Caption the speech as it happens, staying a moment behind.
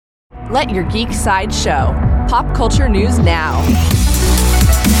Let your geek side show. Pop culture news now.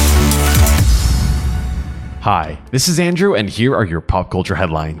 Hi, this is Andrew, and here are your pop culture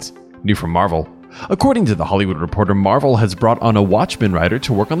headlines. New from Marvel. According to The Hollywood Reporter, Marvel has brought on a Watchmen writer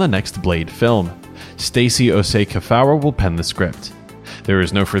to work on the next Blade film. Stacey Osei Kafauer will pen the script. There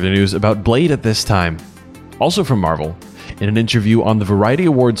is no further news about Blade at this time. Also from Marvel, in an interview on the Variety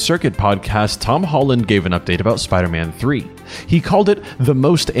Awards Circuit podcast, Tom Holland gave an update about Spider-Man 3. He called it the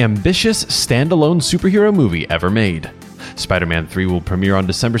most ambitious standalone superhero movie ever made. Spider-Man 3 will premiere on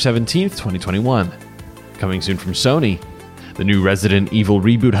December 17th, 2021. Coming soon from Sony, the new Resident Evil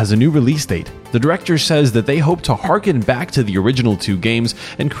reboot has a new release date. The director says that they hope to harken back to the original two games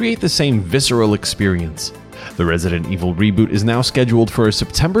and create the same visceral experience. The Resident Evil reboot is now scheduled for a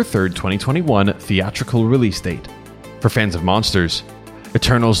September 3rd, 2021 theatrical release date. For fans of monsters,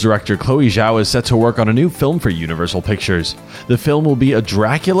 Eternals director Chloe Zhao is set to work on a new film for Universal Pictures. The film will be a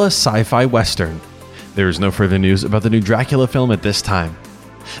Dracula sci-fi western. There is no further news about the new Dracula film at this time.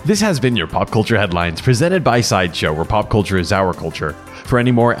 This has been your Pop Culture Headlines, presented by Sideshow, where pop culture is our culture. For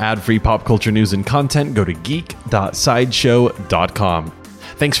any more ad-free pop culture news and content, go to geek.sideshow.com.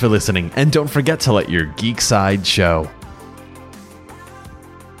 Thanks for listening, and don't forget to let your geek side show.